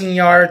 passing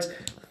yards.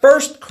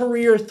 First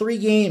career 3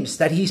 games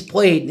that he's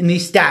played in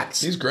these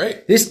stats. He's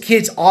great. This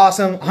kid's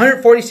awesome.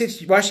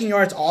 146 rushing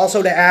yards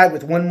also to add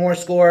with one more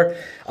score.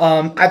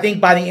 I think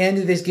by the end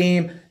of this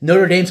game,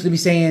 Notre Dame's going to be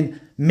saying,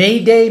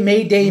 Mayday,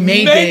 Mayday,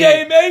 Mayday.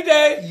 Mayday,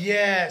 Mayday.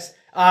 Yes.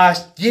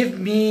 Give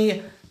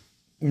me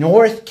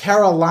North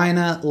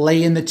Carolina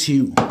laying the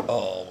 2.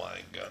 Oh, my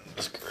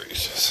goodness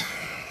gracious.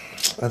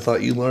 I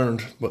thought you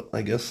learned, but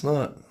I guess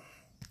not.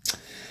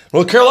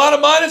 North Carolina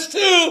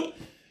 -2.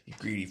 You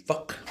greedy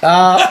fuck.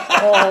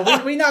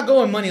 We're not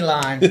going money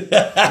line.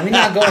 We're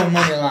not going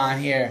money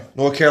line here.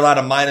 North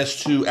Carolina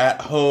 -2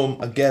 at home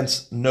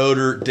against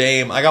Notre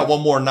Dame. I got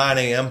one more 9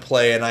 a.m.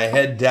 play, and I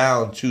head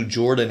down to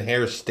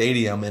Jordan-Hare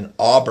Stadium in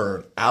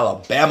Auburn,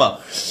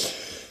 Alabama.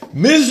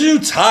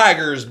 Mizzou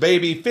Tigers,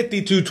 baby,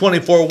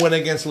 52-24 win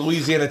against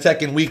Louisiana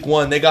Tech in week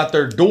 1. They got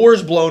their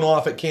doors blown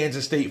off at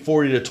Kansas State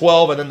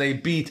 40-12, and then they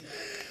beat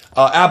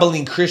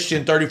Abilene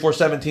Christian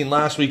 34-17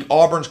 last week.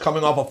 Auburn's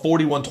coming off a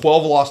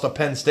 41-12 loss to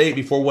Penn State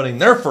before winning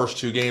their first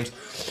 2 games.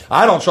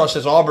 I don't trust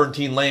this Auburn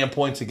team laying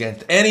points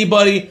against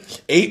anybody.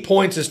 8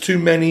 points is too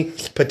many.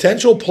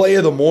 Potential play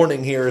of the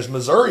morning here is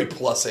Missouri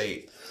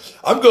 +8.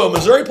 I'm going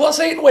Missouri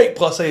 +8 and Wake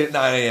 +8 at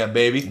 9 a.m.,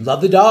 baby.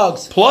 Love the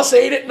dogs.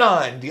 +8 at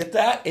 9. Get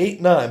that?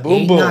 8-9.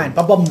 Boom, 8-9. boom.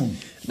 Ba-bum.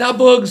 Now,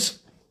 Boogs,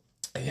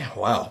 yeah,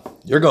 wow.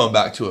 You're going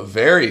back to a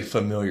very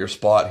familiar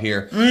spot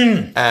here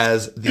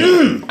as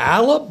the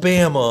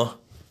Alabama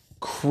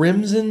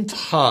Crimson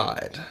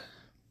Tide.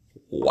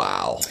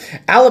 Wow.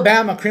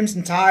 Alabama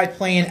Crimson Tide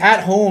playing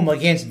at home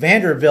against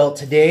Vanderbilt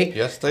today.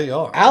 Yes, they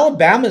are.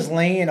 Alabama's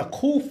laying a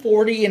cool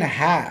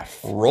 40.5.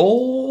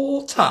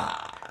 Roll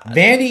Tide.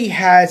 Vandy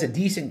has a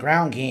decent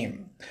ground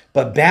game,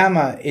 but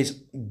Bama is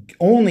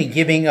only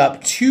giving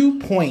up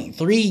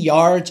 2.3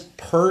 yards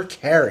per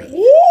carry.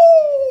 Woo!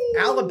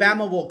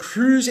 Alabama will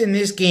cruise in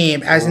this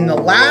game, as in the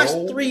last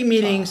 3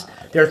 meetings,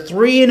 they're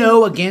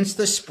 3-0 against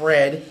the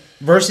spread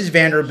versus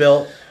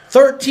Vanderbilt,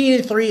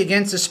 13-3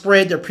 against the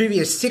spread their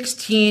previous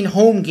 16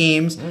 home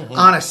games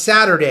on a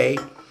Saturday,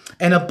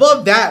 and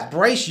above that,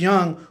 Bryce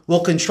Young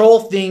will control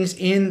things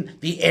in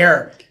the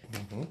air.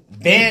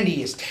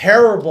 Vandy is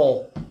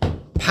terrible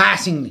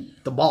passing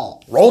the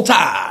ball. Roll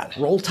Tide.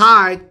 Roll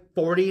Tide,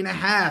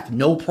 40.5,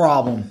 no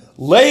problem.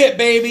 Lay it,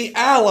 baby.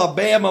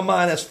 Alabama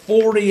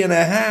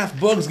 -40.5.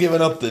 Boog's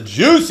giving up the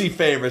juicy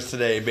favorites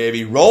today,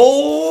 baby.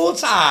 Roll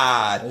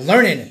Tide.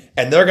 Learning it.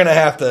 And they're gonna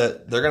have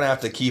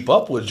to keep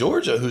up with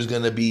Georgia, who's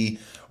gonna be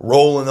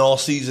rolling all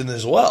season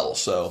as well.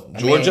 So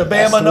Georgia,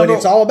 that's Bama, what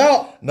it's all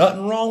about.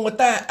 nothing wrong with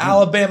that.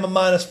 Alabama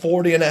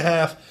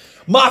 -40.5.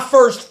 My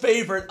first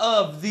favorite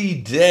of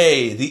the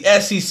day, the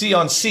SEC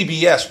on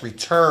CBS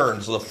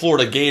returns the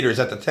Florida Gators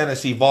at the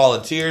Tennessee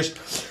Volunteers.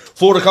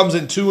 Florida comes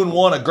in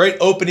 2-1, a great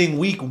opening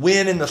week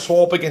win in the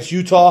Swamp against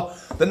Utah.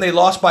 Then they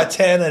lost by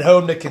 10 at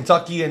home to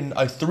Kentucky and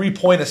a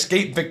 3-point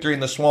escape victory in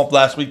the Swamp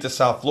last week to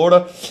South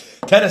Florida.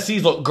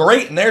 Tennessee's looked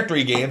great in their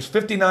 3 games,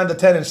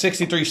 59-10 and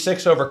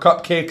 63-6 over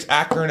Cupcakes,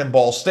 Akron, and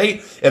Ball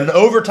State, and an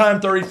overtime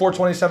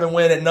 34-27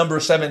 win at number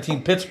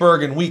 17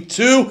 Pittsburgh in week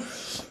 2.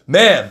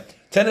 Man,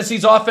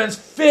 Tennessee's offense,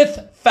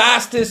 5th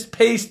fastest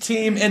paced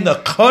team in the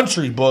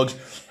country, Boogs.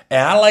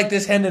 And I like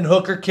this Hendon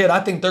Hooker kid. I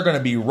think they're going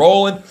to be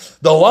rolling.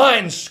 The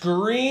line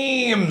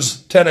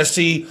screams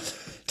Tennessee.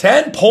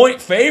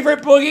 10-point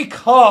favorite, Boogie?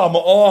 Come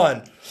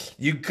on.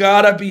 You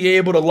got to be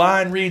able to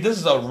line read. This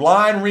is a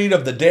line read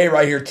of the day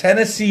right here.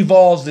 Tennessee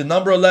Vols, the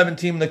number 11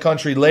 team in the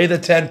country, lay the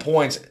 10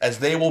 points as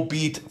they will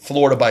beat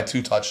Florida by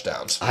 2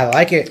 touchdowns. I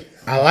like it.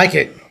 I like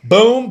it.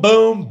 Boom,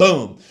 boom,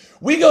 boom.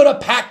 We go to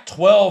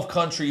Pac-12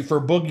 country for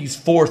Boogie's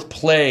 4th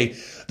play.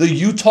 The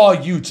Utah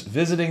Utes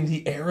visiting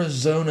the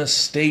Arizona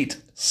State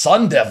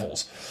Sun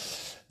Devils.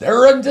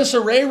 They're in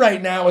disarray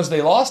right now as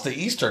they lost to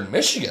Eastern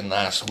Michigan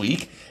last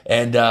week.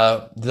 And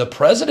the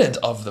president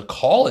of the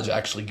college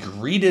actually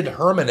greeted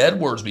Herman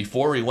Edwards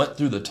before he went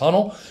through the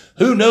tunnel.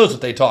 Who knows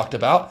what they talked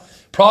about?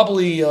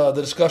 Probably the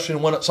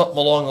discussion went something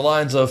along the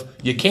lines of,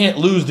 you can't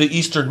lose to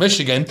Eastern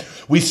Michigan.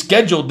 We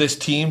scheduled this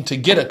team to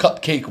get a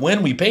cupcake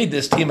win. We paid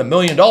this team $1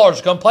 million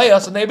to come play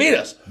us, and they beat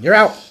us. You're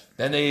out.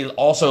 Then they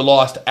also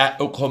lost at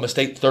Oklahoma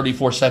State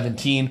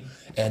 34-17.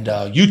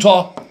 And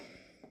Utah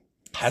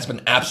has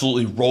been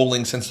absolutely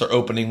rolling since their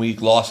opening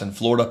week loss in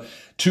Florida.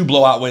 2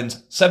 blowout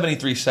wins,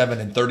 73-7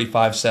 and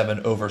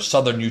 35-7 over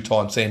Southern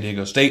Utah and San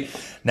Diego State.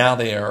 Now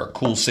they are a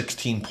cool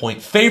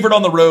 16-point favorite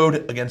on the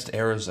road against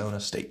Arizona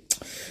State.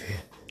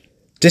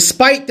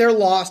 Despite their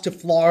loss to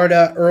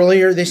Florida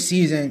earlier this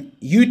season,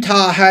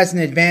 Utah has an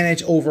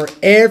advantage over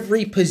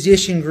every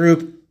position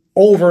group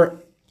over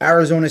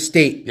Arizona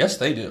State. Yes,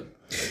 they do.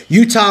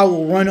 Utah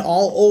will run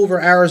all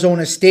over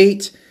Arizona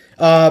State.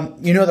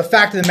 The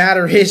fact of the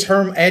matter is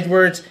Herm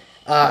Edwards,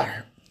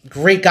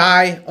 great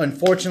guy,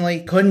 unfortunately,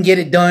 couldn't get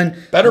it done.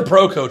 Better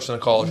pro coach than a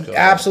college coach.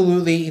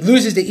 Absolutely. He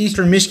loses to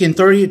Eastern Michigan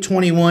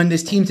 30-21.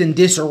 This team's in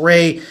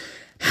disarray.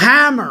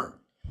 Hammer.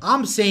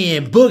 I'm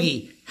saying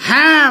Boogie.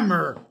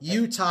 Hammer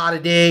Utah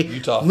today.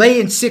 Utah.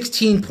 Laying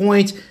 16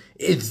 points.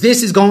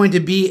 This is going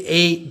to be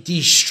a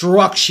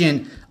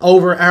destruction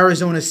over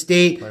Arizona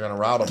State. They're going to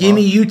rout them. Give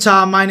me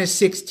Utah minus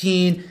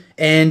 16,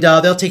 and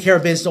they'll take care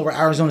of business over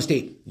Arizona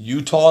State.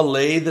 Utah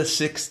lay the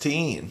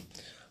 16.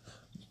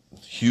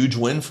 Huge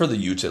win for the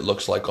Utes, it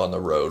looks like, on the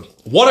road.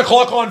 1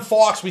 o'clock on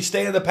Fox. We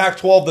stay in the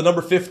Pac-12. The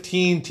number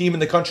 15 team in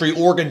the country,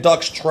 Oregon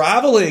Ducks,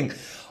 traveling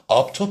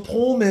up to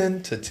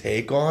Pullman to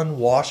take on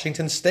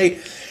Washington State.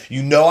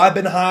 You know I've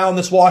been high on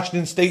this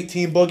Washington State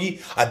team,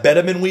 Boogie. I bet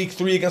them in week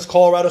 3 against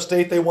Colorado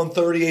State. They won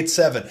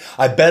 38-7.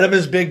 I bet them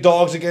as big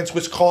dogs against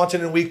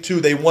Wisconsin in week 2.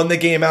 They won the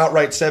game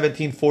outright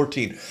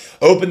 17-14.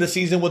 Opened the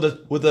season with a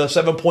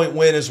 7-point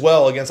win as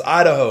well against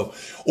Idaho.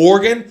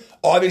 Oregon,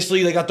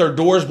 obviously, they got their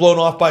doors blown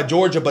off by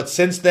Georgia, but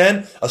since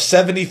then, a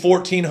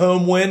 70-14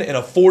 home win and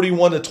a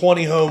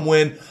 41-20 home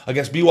win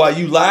against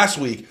BYU last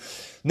week.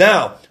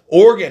 Now,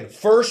 Oregon,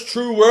 first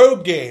true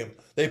road game.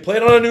 They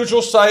played on a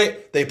neutral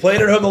site. They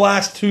played at home the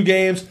last 2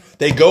 games.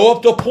 They go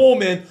up to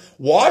Pullman.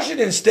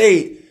 Washington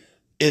State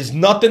is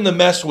nothing to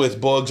mess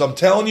with, Boogs. I'm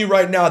telling you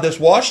right now, this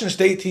Washington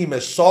State team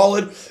is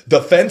solid.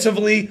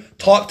 Defensively,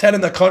 top 10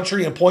 in the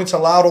country in points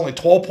allowed, only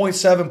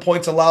 12.7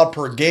 points allowed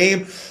per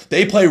game.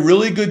 They play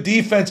really good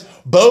defense.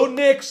 Bo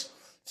Nix,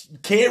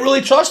 can't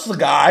really trust the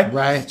guy.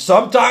 Right.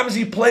 Sometimes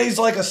he plays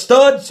like a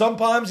stud.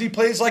 Sometimes he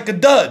plays like a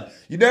dud.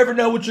 You never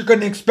know what you're going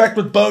to expect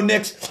with Bo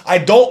Nix. I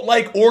don't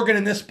like Oregon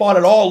in this spot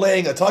at all,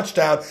 laying a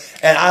touchdown.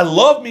 And I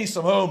love me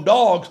some home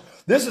dogs.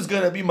 This is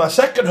going to be my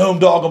second home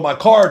dog on my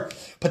card.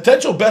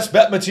 Potential best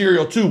bet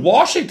material, too.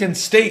 Washington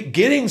State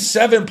getting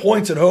 7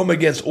 points at home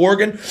against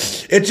Oregon.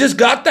 It just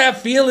got that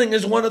feeling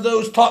as one of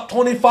those top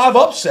 25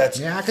 upsets.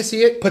 Yeah, I can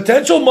see it.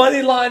 Potential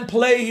money line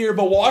play here,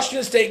 but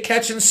Washington State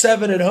catching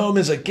 7 at home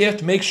is a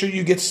gift. Make sure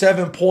you get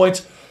 7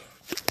 points.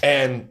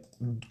 And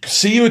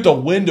see you at the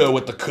window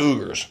with the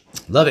Cougars.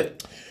 Love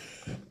it.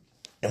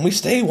 And we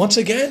stay once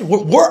again.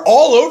 We're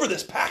all over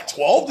this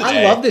Pac-12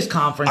 today. I love this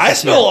conference. I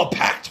smell a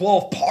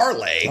Pac-12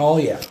 parlay. Oh,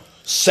 yeah.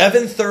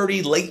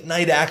 7:30 late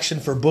night action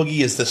for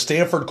Boogie as the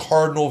Stanford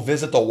Cardinal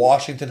visit the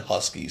Washington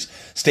Huskies.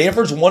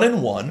 Stanford's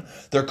 1-1.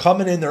 They're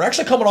coming in. They're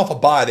actually coming off a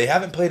bye. They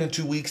haven't played in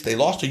 2 weeks. They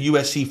lost to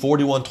USC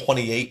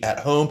 41-28 at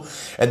home,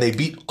 and they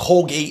beat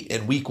Colgate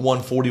in week 1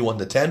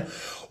 41-10.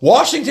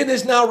 Washington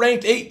is now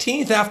ranked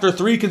 18th after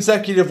 3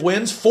 consecutive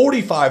wins,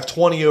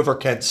 45-20 over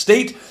Kent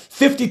State,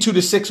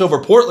 52-6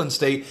 over Portland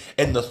State,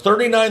 and the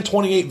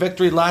 39-28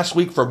 victory last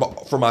week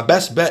for my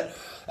best bet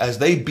as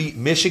they beat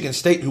Michigan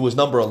State, who was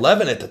number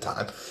 11 at the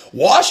time.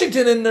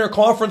 Washington in their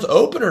conference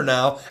opener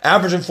now,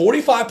 averaging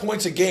 45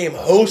 points a game,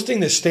 hosting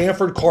the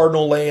Stanford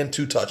Cardinal, laying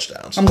 2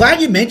 touchdowns. I'm glad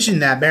you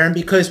mentioned that, Baron,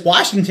 because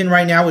Washington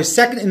right now is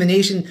second in the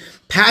nation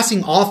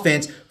passing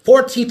offense,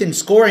 14th in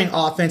scoring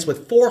offense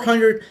with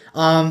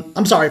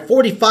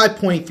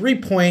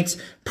 45.3 points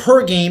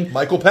per game.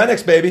 Michael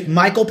Penix, baby.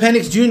 Michael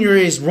Penix Jr.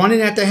 is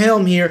running at the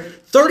helm here.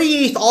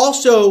 38th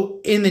also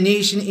in the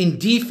nation in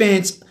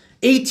defense,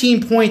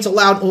 18 points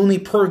allowed only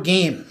per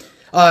game.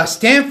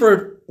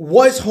 Stanford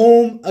was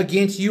home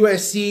against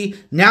USC.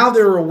 Now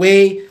they're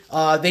away.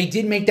 They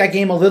did make that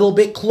game a little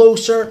bit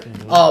closer,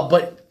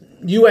 but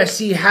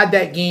USC had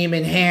that game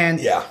in hand.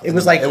 Yeah, it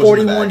was like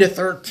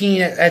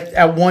 41-13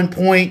 at one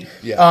point.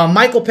 Yeah.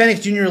 Michael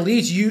Penix Jr.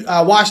 leads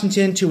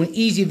Washington to an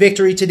easy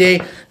victory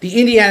today.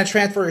 The Indiana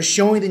transfer is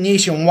showing the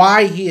nation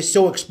why he is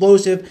so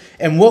explosive,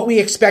 and what we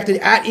expected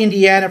at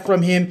Indiana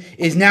from him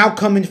is now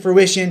coming to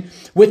fruition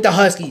with the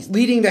Huskies,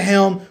 leading the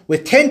helm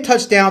with 10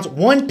 touchdowns,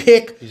 1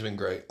 pick. He's been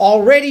great.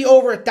 Already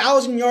over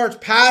 1,000 yards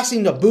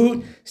passing to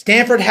boot.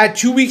 Stanford had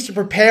 2 weeks to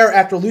prepare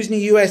after losing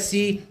to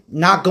USC.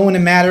 Not going to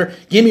matter.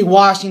 Give me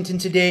Washington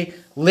today.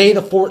 Lay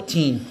the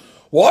 14.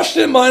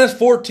 Washington minus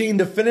 14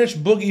 to finish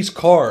Boogie's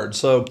card.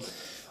 So,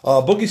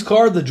 Boogie's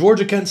card, the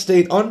Georgia Kent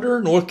State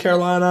under, North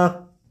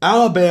Carolina,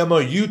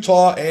 Alabama,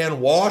 Utah, and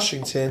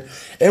Washington.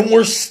 And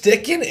we're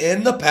sticking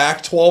in the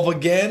Pac-12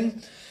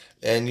 again.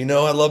 And you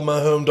know I love my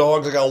home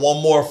dogs. I got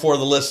one more for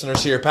the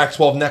listeners here.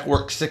 Pac-12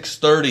 Network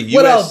 630.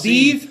 What up,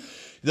 Beeve?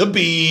 The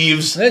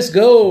Beeves. Let's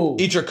go.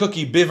 Eat your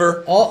cookie,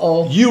 Beaver.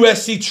 Uh-oh.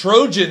 USC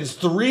Trojans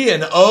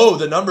 3-0,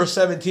 the number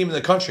 7 team in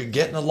the country,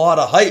 getting a lot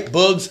of hype,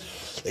 Boogs.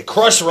 They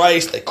crushed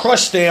Rice, they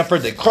crushed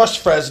Stanford, they crushed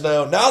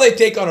Fresno. Now they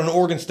take on an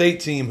Oregon State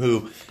team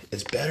who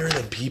is better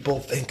than people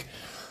think.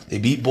 They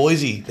beat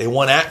Boise, they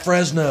won at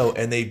Fresno,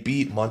 and they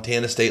beat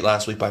Montana State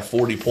last week by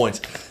 40 points.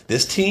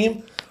 This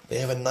team, they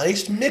have a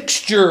nice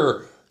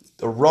mixture.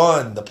 The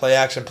run, the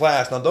play-action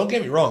pass. Now, don't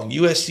get me wrong,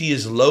 USC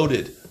is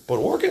loaded. But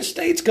Oregon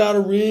State's got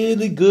a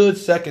really good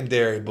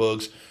secondary,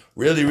 Boogs.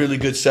 Really, really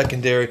good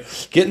secondary.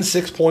 Getting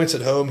 6 points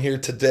at home here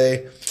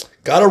today.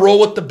 Got to roll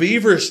with the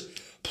Beavers.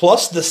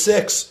 Plus the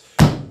 6.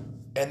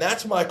 And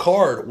that's my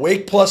card.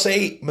 Wake plus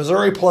 8.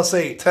 Missouri plus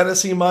 8.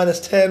 Tennessee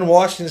minus 10.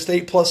 Washington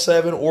State plus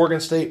 7.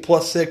 Oregon State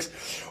plus 6.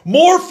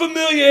 More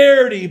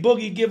familiarity.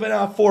 Boogie giving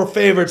out 4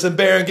 favorites and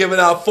Barron giving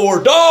out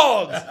 4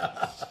 dogs.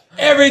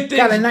 Everything.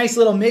 Got a nice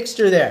little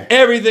mixture there.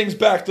 Everything's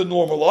back to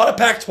normal. A lot of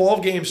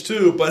Pac-12 games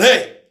too. But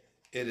hey.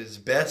 It is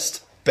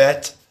best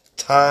bet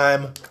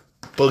time,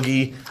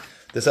 Boogie.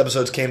 This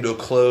episode's came to a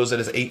close. It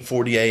is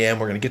 8:40 a.m.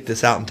 We're going to get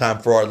this out in time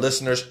for our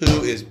listeners.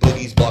 Who is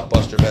Boogie's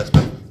Blockbuster Best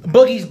Bet?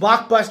 Boogie's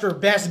Blockbuster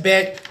Best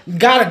Bet.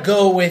 Gotta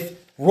go with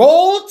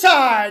Roll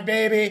Tide,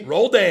 baby.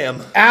 Roll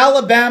damn.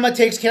 Alabama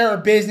takes care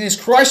of business,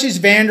 crushes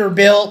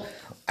Vanderbilt.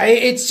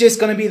 It's just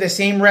going to be the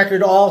same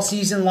record all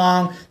season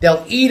long.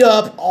 They'll eat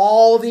up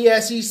all the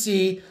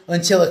SEC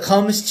until it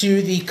comes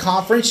to the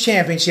conference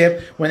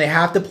championship when they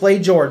have to play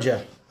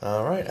Georgia.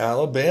 All right,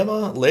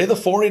 Alabama, lay the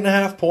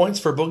 40.5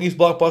 points for Boogie's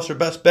Blockbuster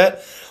Best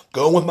Bet.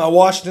 Going with my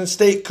Washington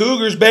State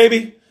Cougars,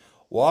 baby.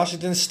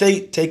 Washington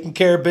State taking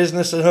care of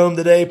business at home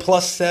today,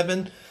 plus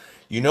 7.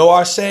 You know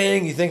our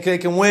saying, you think they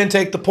can win,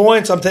 take the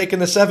points. I'm taking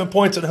the 7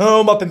 points at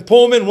home up in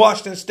Pullman,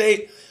 Washington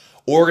State.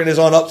 Oregon is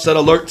on upset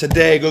alert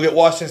today. Go get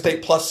Washington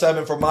State plus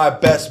 7 for my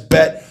best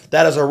bet.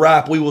 That is a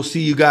wrap. We will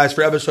see you guys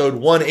for episode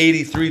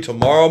 183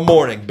 tomorrow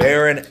morning.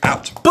 Barron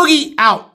out. Boogie out.